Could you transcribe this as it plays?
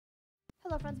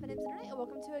Hello friends, my name is Lunernight and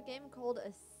welcome to a game called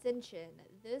Ascension.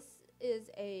 This is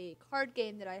a card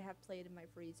game that I have played in my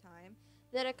free time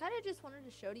that I kind of just wanted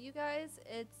to show to you guys.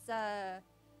 It's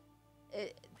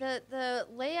the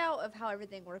layout of how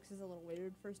everything works is a little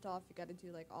weird. First off, you got to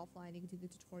do like offline, you can do the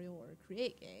tutorial or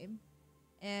create game.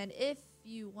 And if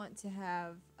you want to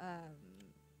have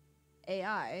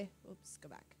AI, oops, go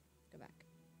back.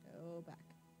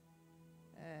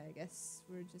 I guess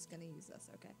we're just gonna use this,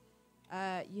 okay.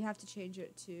 You have to change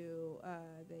it to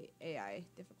the AI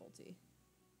difficulty.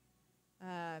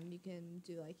 You can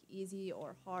do like easy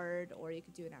or hard, or you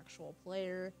could do an actual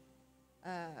player.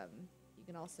 You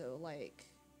can also like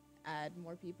add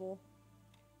more people.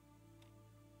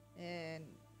 And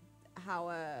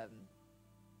how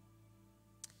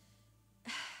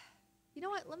you know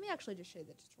what? Let me actually just show you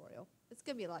the tutorial. It's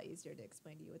gonna be a lot easier to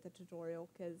explain to you with the tutorial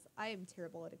because I am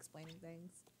terrible at explaining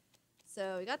things.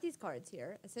 So we got these cards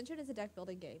here. Ascension is a deck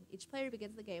building game. Each player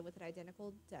begins the game with an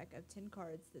identical deck of 10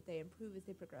 cards that they improve as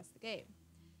they progress the game.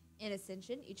 In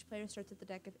Ascension, each player starts with a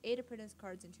deck of 8 apprentice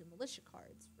cards and 2 militia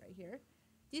cards, right here.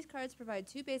 These cards provide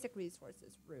 2 basic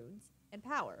resources, runes and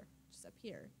power, which is up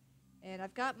here. And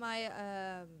I've got my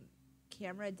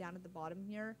camera down at the bottom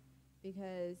here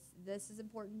because this is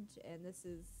important and this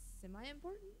is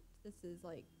semi-important. This is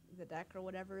like the deck or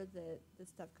whatever that this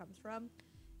stuff comes from.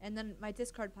 And then my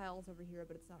discard pile is over here,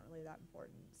 but it's not really that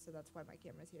important, so that's why my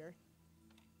camera's here.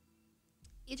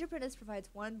 Each apprentice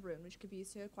provides 1 rune, which could be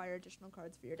used to acquire additional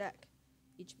cards for your deck.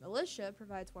 Each militia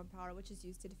provides 1 power, which is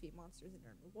used to defeat monsters and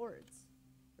earn rewards.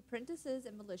 Apprentices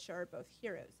and militia are both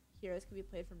heroes. Heroes can be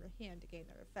played from your hand to gain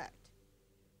their effect.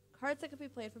 Cards that can be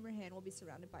played from your hand will be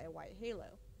surrounded by a white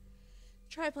halo.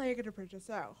 Try playing an apprentice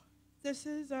out. This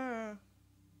is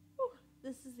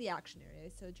the action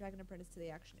area, so drag an apprentice to the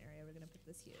action area. We're going to put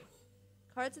this here.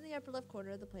 Cards in the upper left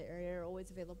corner of the play area are always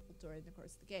available during the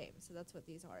course of the game, so that's what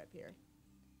these are up here.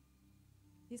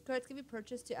 These cards can be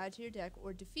purchased to add to your deck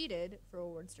or defeated for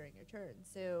rewards during your turn.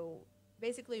 So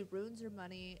basically, runes are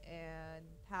money and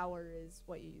power is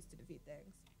what you use to defeat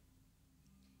things.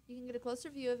 You can get a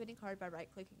closer view of any card by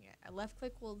right-clicking it. A left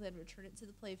click will then return it to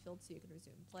the play field so you can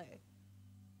resume play.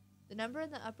 The number in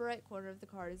the upper right corner of the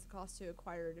card is the cost to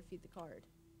acquire or defeat the card.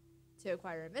 To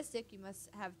acquire a mystic, you must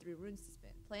have 3 runes to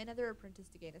spend. Play another apprentice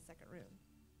to gain a 2nd rune.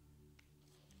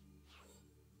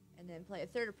 And then play a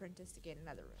 3rd apprentice to gain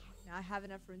another rune. Now I have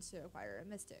enough runes to acquire a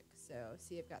mystic. So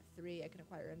see, I've got 3, I can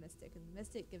acquire a mystic. And the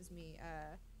mystic gives me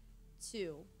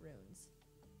 2 runes.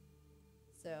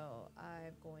 So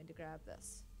I'm going to grab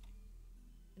this.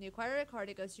 When you acquire a card,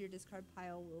 it goes to your discard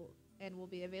pile and will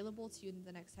be available to you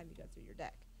the next time you go through your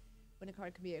deck. When a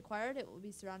card can be acquired, it will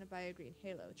be surrounded by a green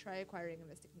halo. Try acquiring a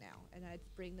mystic now. And I'd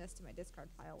bring this to my discard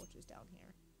pile, which is down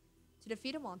here. To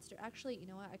defeat a monster, actually, you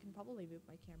know what? I can probably move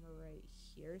my camera right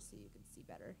here so you can see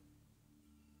better.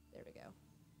 There we go.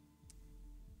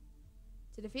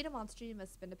 To defeat a monster, you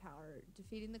must spend a power.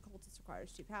 Defeating the cultist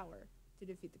requires 2 power. To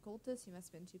defeat the cultist, you must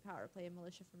spend 2 power. Play a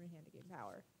militia from your hand to gain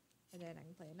power. And then I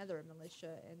can play another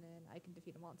militia, and then I can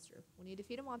defeat a monster. When you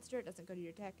defeat a monster, it doesn't go to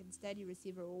your deck. Instead, you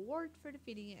receive a reward for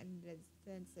defeating it, and it is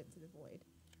then sent to the void.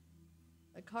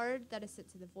 A card that is sent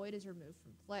to the void is removed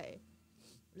from play.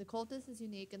 The cultist is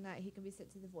unique in that he can be sent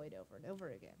to the void over and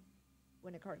over again.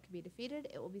 When a card can be defeated,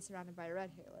 it will be surrounded by a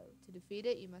red halo. To defeat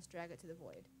it, you must drag it to the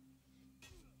void.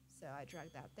 So I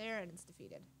drag that there, and it's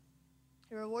defeated.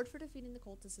 The reward for defeating the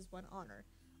cultist is 1 honor.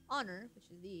 Honor, which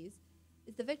is these,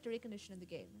 is the victory condition of the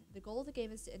game. The goal of the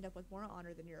game is to end up with more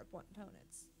honor than your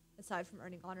opponents. Aside from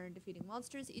earning honor and defeating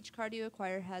monsters, each card you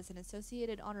acquire has an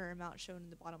associated honor amount shown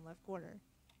in the bottom left corner.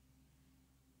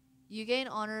 You gain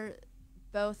honor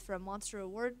both from monster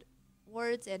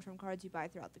rewards and from cards you buy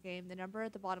throughout the game. The number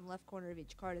at the bottom left corner of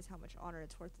each card is how much honor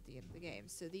it's worth at the end of the game.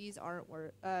 So these aren't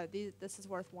worth, this is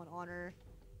worth 1 honor,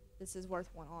 this is worth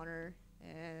 1 honor,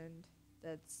 and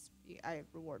I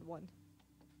reward 1.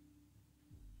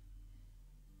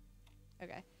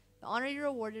 Okay. The honor you're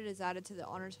awarded is added to the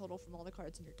honor total from all the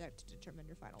cards in your deck to determine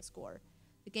your final score.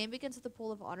 The game begins with a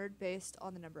pool of honor based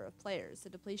on the number of players. The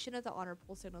depletion of the honor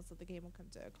pool signals that the game will come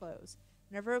to a close.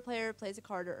 Whenever a player plays a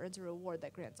card or earns a reward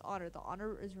that grants honor, the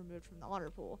honor is removed from the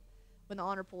honor pool. When the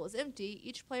honor pool is empty,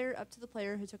 each player up to the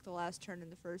player who took the last turn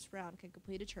in the first round can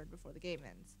complete a turn before the game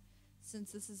ends.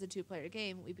 Since this is a 2-player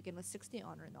game, we begin with 60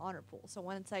 honor in the honor pool. So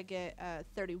once I get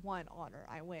 31 honor,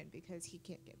 I win because he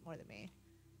can't get more than me.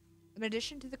 In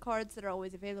addition to the cards that are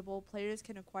always available, players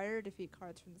can acquire or defeat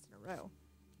cards from this in a row,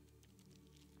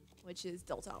 which is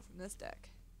dealt out from this deck.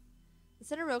 The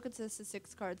center row consists of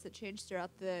 6 cards that change throughout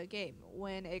the game.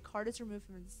 When a card is removed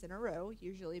from the center row,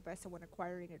 usually by someone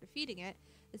acquiring or defeating it,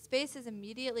 the space is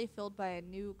immediately filled by a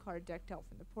new card decked out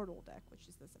from the portal deck, which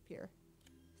is this up here.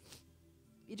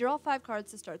 You draw 5 cards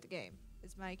to start the game.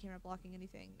 Is my camera blocking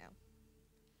anything? No.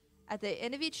 At the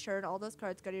end of each turn, all those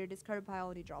cards go to your discard pile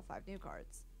and you draw 5 new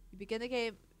cards. You begin the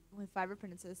game with 5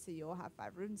 apprentices, so you will have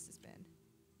 5 runes to spend.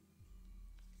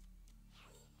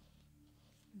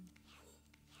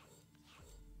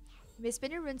 You may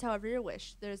spend your runes however you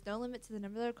wish. There is no limit to the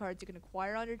number of cards you can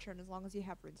acquire on your turn as long as you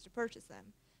have runes to purchase them.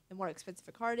 The more expensive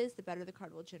a card is, the better the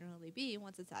card will generally be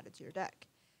once it's added to your deck.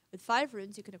 With 5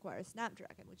 runes, you can acquire a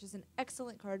Snapdragon, which is an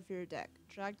excellent card for your deck.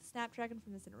 Drag the Snapdragon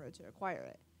from the center row to acquire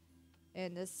it.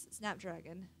 And this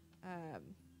Snapdragon,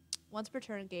 once per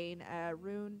turn, gain a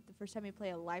rune. The first time you play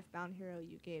a life-bound hero,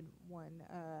 you gain 1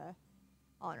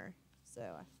 honor. So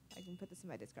I can put this in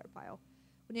my discard pile.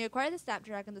 When you acquire the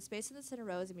Snapdragon, the space in the center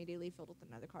row is immediately filled with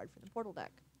another card from the portal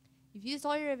deck. You've used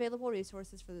all your available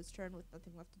resources for this turn with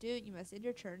nothing left to do. You must end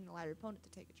your turn and allow your opponent to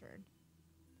take a turn.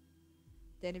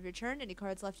 At the end of your turn, any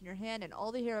cards left in your hand and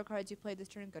all the hero cards you played this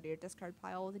turn go to your discard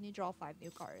pile, then you draw 5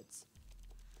 new cards.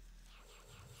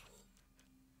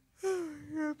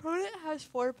 Your opponent has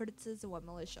 4 apprentices and 1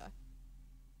 militia.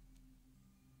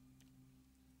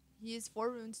 He used 4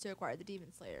 runes to acquire the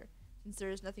Demon Slayer. Since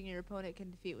there is nothing your opponent can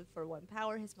defeat for 1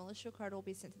 power, his militia card will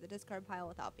be sent to the discard pile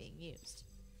without being used.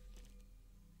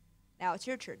 Now it's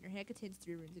your turn. Your hand contains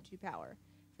 3 runes and 2 power.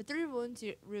 For 3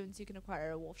 runes, you can acquire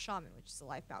a Wolf Shaman, which is a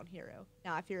life-bound hero.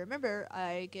 Now, if you remember,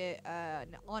 I get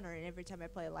an honor every time I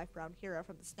play a life-bound hero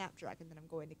from the Snapdragon that I'm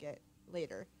going to get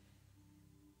later.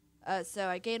 So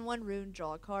I gain 1 rune,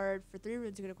 draw a card. For 3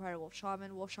 runes, you can acquire a Wolf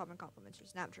Shaman. Wolf Shaman complements your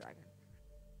Snapdragon.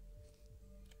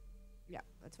 Yeah,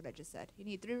 that's what I just said. You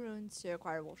need 3 runes to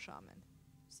acquire Wolf Shaman.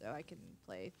 So I can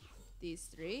play these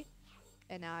 3.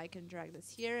 And now I can drag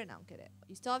this here and I'll get it.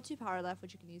 You still have 2 power left,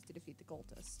 which you can use to defeat the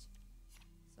cultist.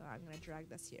 So I'm going to drag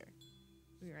this here.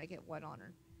 We're going to get 1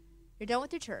 honor. You're done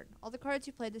with your turn. All the cards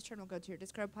you played this turn will go to your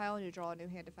discard pile and you draw a new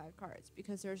hand of 5 cards.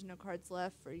 Because there's no cards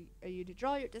left for you to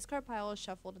draw, your discard pile is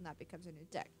shuffled and that becomes a new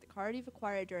deck. The card you've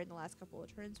acquired during the last couple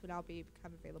of turns will now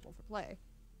become available for play.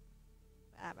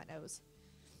 Ah, my nose.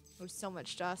 There's so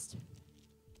much dust.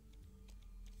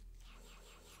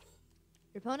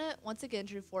 Your opponent once again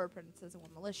drew 4 apprentices and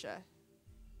 1 militia.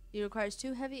 He requires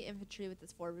 2 heavy infantry with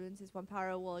his 4 runes. His 1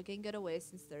 power will again get away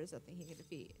since there is nothing he can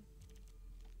defeat.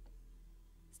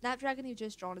 Snapdragon you've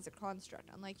just drawn is a construct.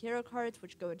 Unlike hero cards,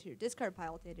 which go into your discard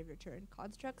pile at the end of your turn,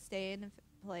 constructs stay in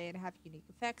play and have unique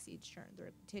effects each turn. They're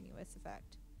a continuous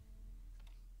effect.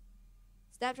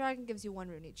 Snapdragon gives you 1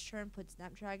 rune each turn, puts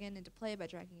Snapdragon into play by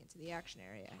dragging it to the action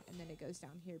area, and then it goes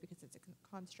down here because it's a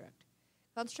construct.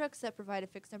 Constructs that provide a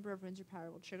fixed number of runes or power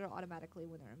will trigger automatically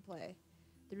when they're in play.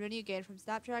 The rune you gain from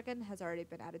Snapdragon has already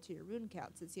been added to your rune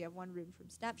count, since you have 1 rune from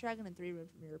Snapdragon and 3 rune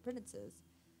from your apprentices.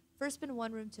 First spend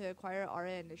 1 rune to acquire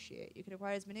Aura Initiate. You can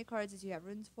acquire as many cards as you have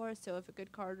runes for, so if a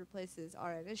good card replaces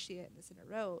Aura Initiate in the center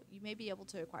row, you may be able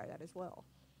to acquire that as well.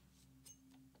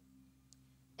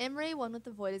 Emery, One with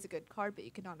the Void, is a good card, but you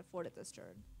cannot afford it this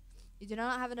turn. You do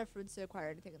not have enough runes to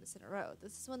acquire anything in the center row.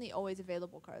 This is when the always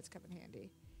available cards come in handy.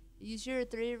 Use your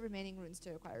 3 remaining runes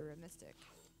to acquire Rune Mystic.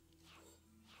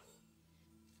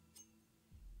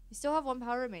 You still have 1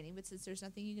 power remaining, but since there's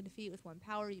nothing you can defeat with 1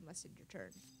 power, you must end your turn.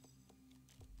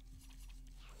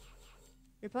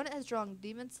 Your opponent has drawn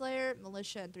Demon Slayer,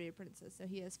 Militia, and 3 apprentices, so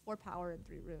he has 4 power and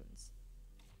 3 runes.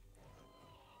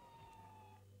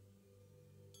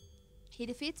 He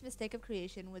defeats Mistake of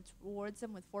Creation, which rewards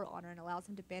him with 4 honor and allows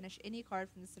him to banish any card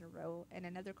from the center row and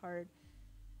another card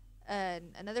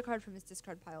from his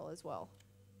discard pile as well.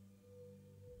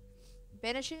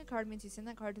 Banishing a card means you send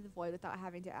that card to the void without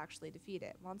having to actually defeat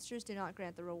it. Monsters do not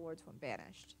grant the rewards when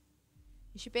banished.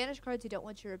 You should banish cards you don't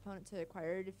want your opponent to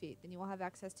acquire or defeat, then you will have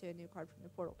access to a new card from the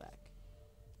portal deck.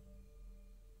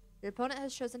 Your opponent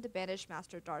has chosen to banish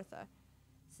Master Dartha.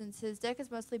 Since his deck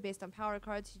is mostly based on power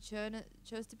cards, he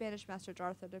chose to banish Master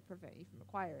Dartha to prevent you from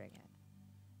acquiring it.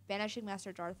 Banishing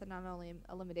Master Dartha not only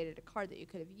eliminated a card that you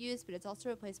could have used, but it's also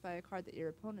replaced by a card that your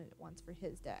opponent wants for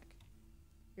his deck.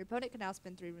 Your opponent can now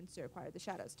spend 3 runes to acquire the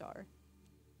Shadow Star.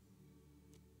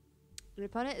 Your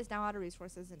opponent is now out of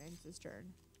resources and ends his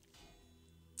turn.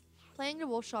 Playing your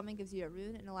Wolf Shaman gives you a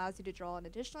rune and allows you to draw an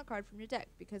additional card from your deck.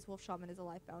 Because Wolf Shaman is a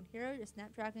life-bound hero, your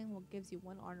Snapdragon gives you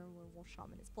 1 honor when Wolf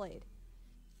Shaman is played.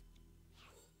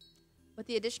 With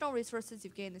the additional resources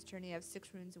you've gained this turn, you have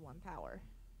 6 runes and 1 power.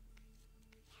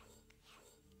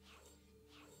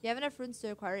 You have enough runes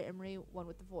to acquire Emery, One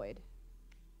with the Void.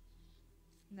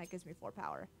 And that gives me 4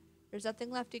 power. There's nothing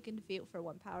left you can defeat for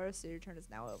 1 power, so your turn is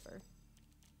now over.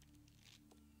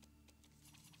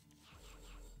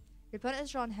 Your opponent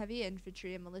has drawn heavy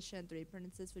infantry and militia and 3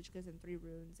 apprentices, which gives him 3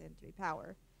 runes and 3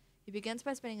 power. He begins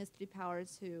by spending his 3 power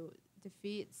to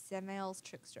defeat Samael's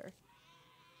Trickster.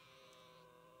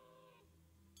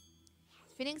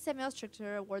 Defeating Samael's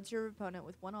Trickster awards your opponent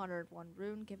with 1 honor and 1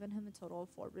 rune, giving him a total of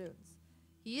 4 runes.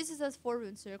 He uses those 4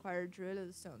 runes to acquire Druid of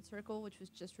the Stone Circle, which was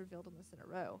just revealed in the center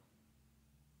row.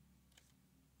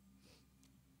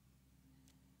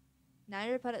 Now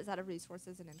your opponent is out of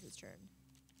resources and ends his turn.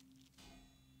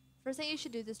 First thing you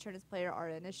should do this turn is play your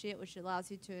Aura Initiate, which allows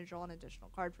you to draw an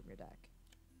additional card from your deck.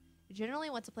 You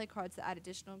generally want to play cards that add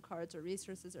additional cards or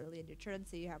resources early in your turn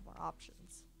so you have more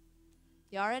options.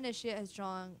 The Aura Initiate has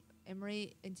drawn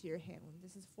Emery into your hand.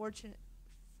 This is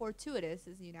fortuitous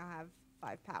as you now have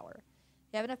 5 power.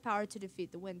 You have enough power to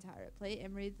defeat the Wind Tyrant. Play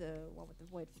Emery, the one with the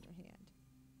Void, from your hand.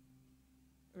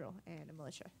 And a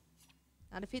Militia.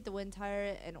 Now defeat the Wind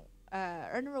Tyrant and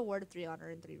earn a reward of 3 honor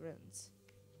and 3 runes.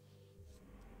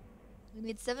 You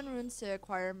need 7 runes to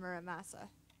acquire Muramasa.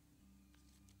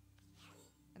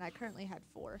 And I currently had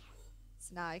 4.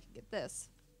 So now I can get this.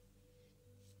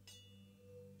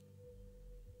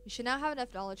 You should now have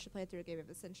enough knowledge to play through a game of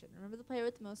Ascension. Remember, the player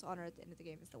with the most honor at the end of the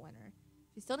game is the winner.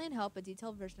 If you still need help, a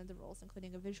detailed version of the rules,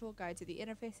 including a visual guide to the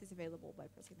interface, is available by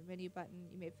pressing the menu button.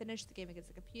 You may finish the game against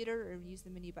the computer or use the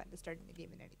menu button to start the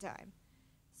game at any time.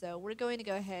 So we're going to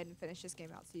go ahead and finish this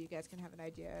game out so you guys can have an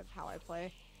idea of how I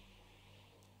play.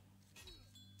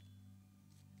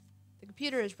 The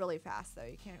computer is really fast, though.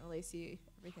 You can't really see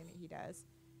everything that he does.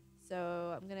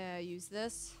 So I'm going to use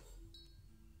this.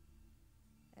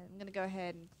 And I'm going to go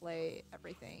ahead and play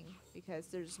everything because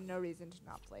there's no reason to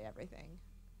not play everything.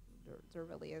 There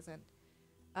really isn't.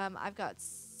 I've got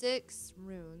 6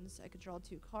 runes. I can draw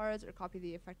 2 cards or copy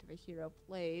the effect of a hero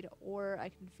played, or I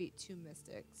can defeat 2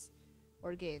 mystics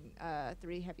or gain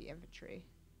 3 heavy infantry.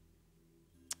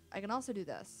 I can also do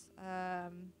this.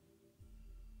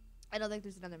 I don't think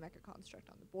there's another mecha construct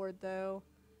on the board, though.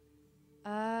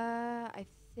 I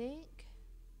think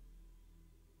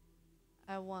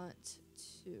I want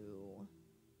to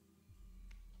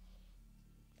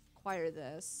acquire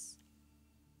this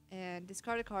and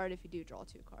discard a card if you do draw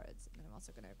 2 cards. And then I'm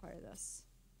also going to acquire this.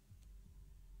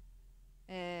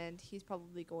 And he's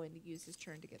probably going to use his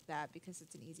turn to get that because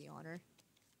it's an easy honor.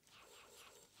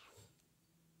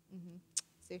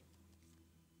 See?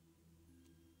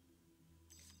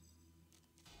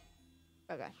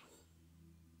 Okay.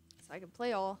 So I can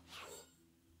play all.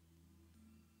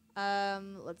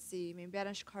 Let's see. Maybe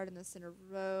banish a card in the center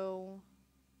row.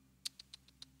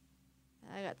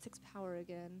 I got 6 power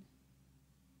again.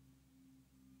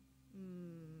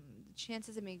 The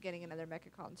chances of me getting another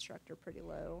mecha construct are pretty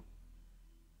low.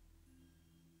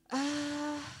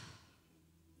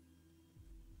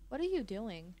 What are you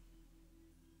doing?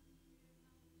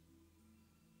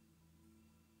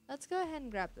 Let's go ahead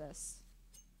and grab this.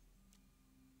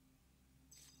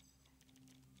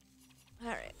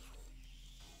 Alright.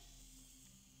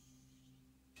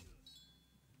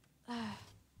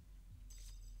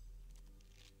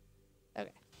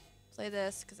 Okay. Play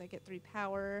this because I get 3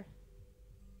 power.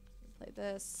 Play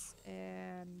this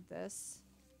and this.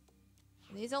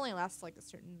 And these only last like a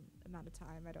certain amount of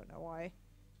time. I don't know why.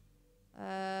 Go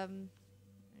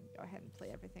ahead and play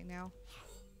everything now.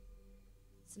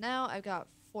 So now I've got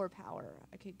 4 power.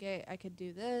 I could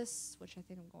do this, which I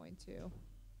think I'm going to.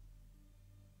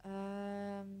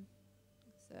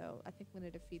 So I think I'm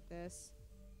gonna defeat this.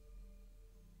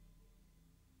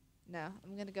 No,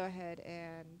 I'm gonna go ahead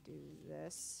and do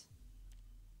this.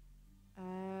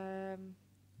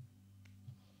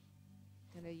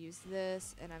 Gonna use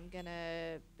this, and I'm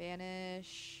gonna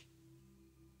banish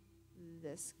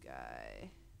this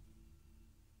guy.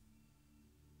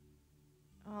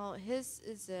 Oh, his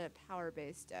is a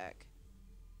power-based deck.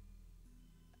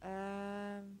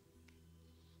 I'm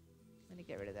gonna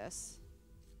get rid of this.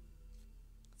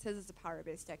 It says it's a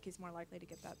power-based deck. He's more likely to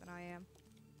get that than I am.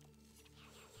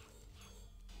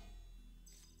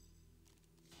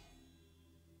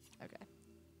 Okay.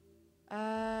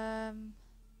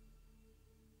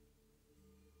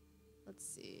 Let's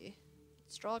see.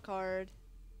 Let's draw a card.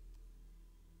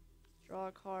 Draw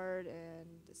a card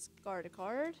and discard a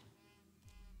card.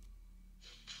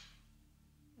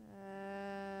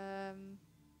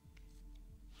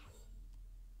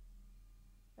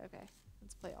 Okay,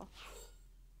 let's play all.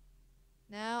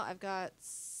 Now I've got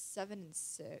 7 and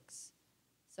 6.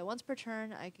 So once per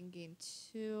turn, I can gain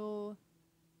 2.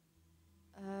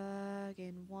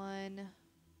 Gain 1.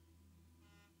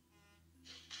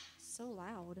 So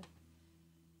loud.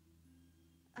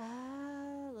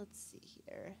 Let's see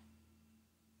here.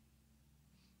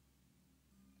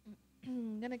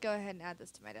 I'm gonna go ahead and add this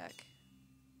to my deck.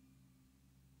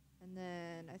 And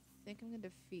then I think I'm going to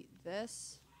defeat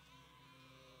this.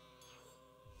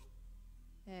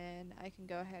 And I can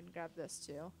go ahead and grab this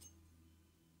too.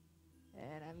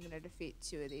 And I'm going to defeat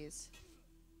 2 of these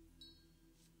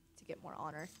to get more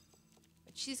honor.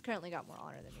 But she's currently got more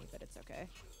honor than me, but it's okay.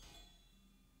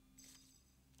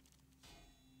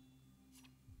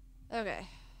 Okay.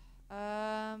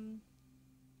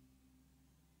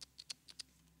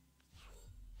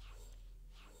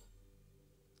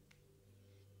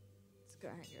 Let's go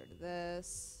ahead and get rid of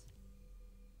this.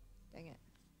 Dang it.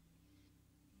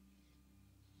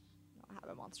 I don't have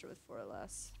a monster with 4 or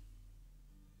less.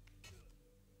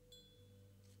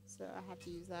 So I have to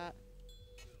use that.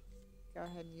 Go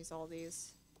ahead and use all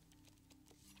these.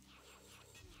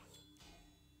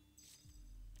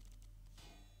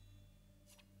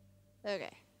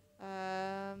 Okay.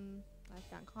 I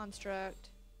found construct.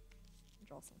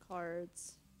 Draw some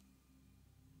cards.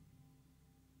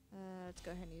 Let's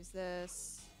go ahead and use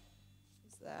this.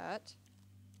 Use that.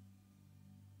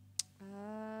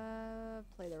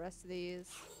 Play the rest of these.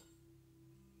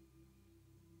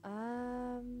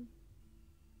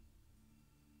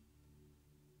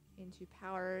 Into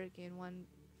power, gain 1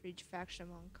 for each faction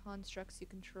among constructs you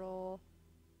control.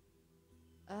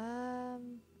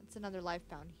 It's another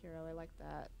Lifebound hero. I like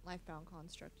that. Lifebound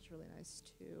construct is really nice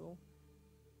too.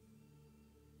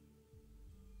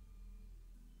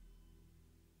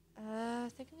 I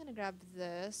think I'm gonna grab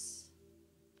this.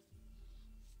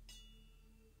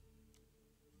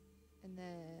 And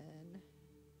then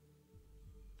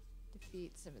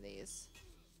defeat some of these.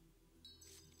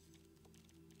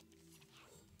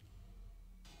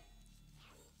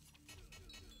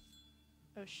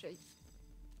 Oh shit.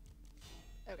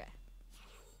 Okay.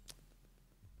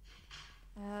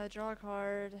 Draw a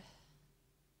card.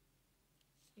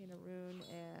 Gain a rune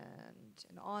and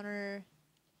an honor.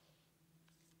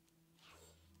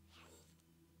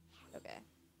 Okay.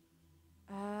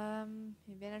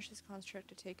 He banishes construct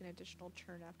to take an additional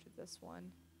turn after this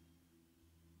one.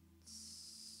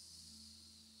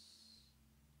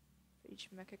 For each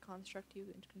mecha construct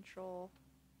you control.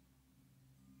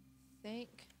 I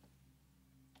think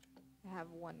I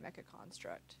have 1 mecha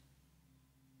construct.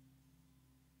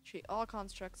 Treat all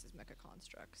constructs as mecha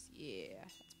constructs. Yeah,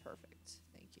 that's perfect.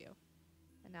 Thank you.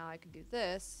 And now I can do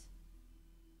this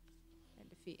and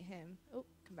defeat him. Oh,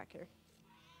 come back here.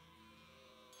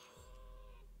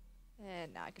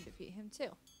 And now I can defeat him too.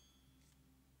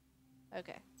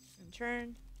 Okay, in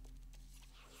turn.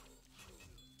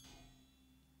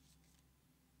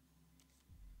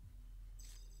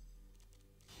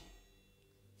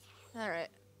 Alright.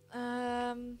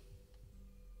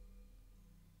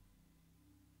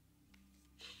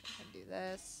 Do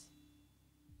this.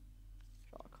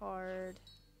 Draw a card.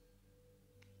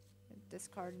 And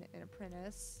discard an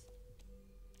apprentice.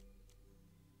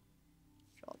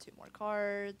 Draw 2 more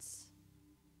cards.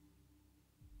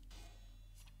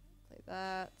 Play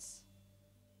that.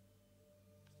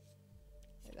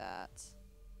 Play that.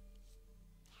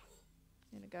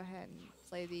 I'm gonna go ahead and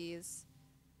play these.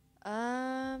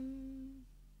 And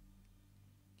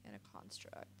a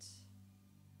construct.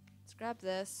 Let's grab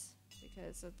this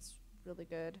because it's really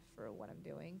good for what I'm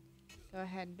doing. Go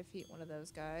ahead and defeat one of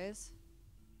those guys.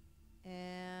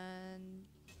 And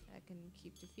I can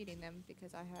keep defeating them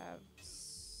because I have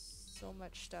so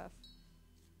much stuff.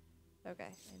 Okay,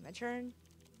 and my turn.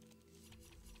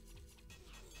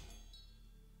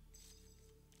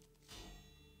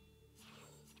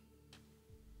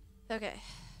 Okay.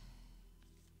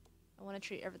 I want to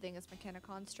treat everything as mechanic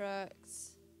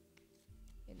constructs.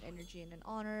 An energy and an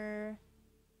honor.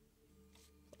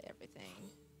 Play everything.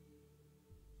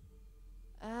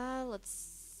 Let's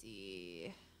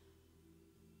see.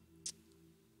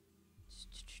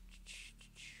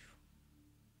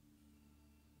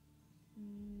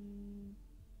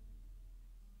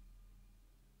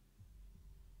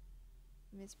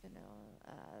 Let me spin it.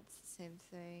 It's the same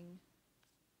thing.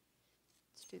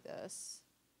 Let's do this.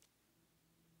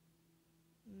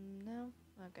 No?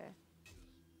 Okay.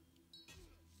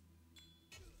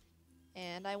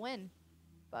 And I win.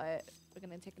 But we're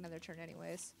gonna take another turn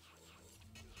anyways.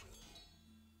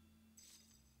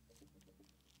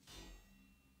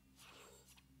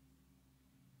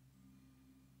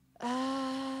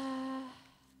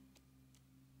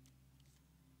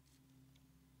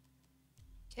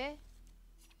 Okay.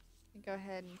 Go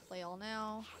ahead and play all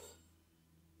now.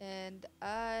 And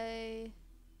I'm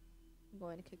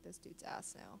going to kick this dude's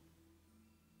ass now.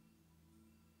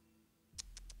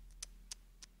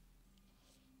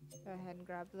 Go ahead and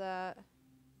grab that.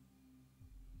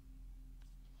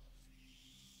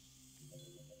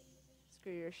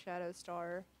 Screw your Shadow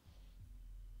Star.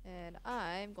 And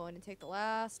I'm going to take the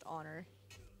last honor.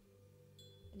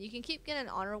 And you can keep getting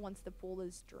honor once the pool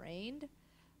is drained.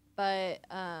 But,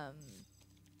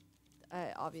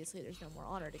 obviously there's no more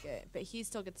honor to get. But he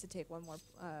still gets to take one more,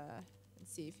 and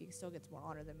see if he still gets more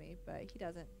honor than me. But he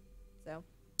doesn't. So,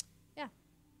 yeah.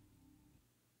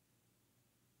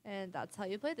 And that's how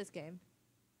you play this game.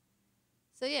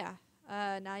 So, yeah.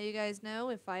 Now you guys know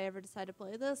if I ever decide to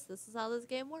play this, this is how this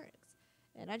game works.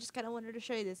 And I just kind of wanted to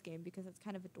show you this game because it's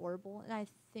kind of adorable. And I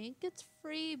think it's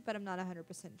free, but I'm not 100%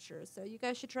 sure. So you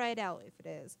guys should try it out if it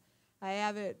is. I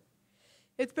haven't.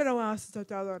 It's been a while since I've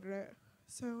downloaded it.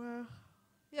 So,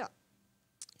 yeah.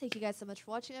 Thank you guys so much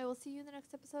for watching. I will see you in the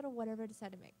next episode of whatever I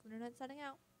decide to make. Lunernight signing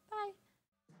out. Bye.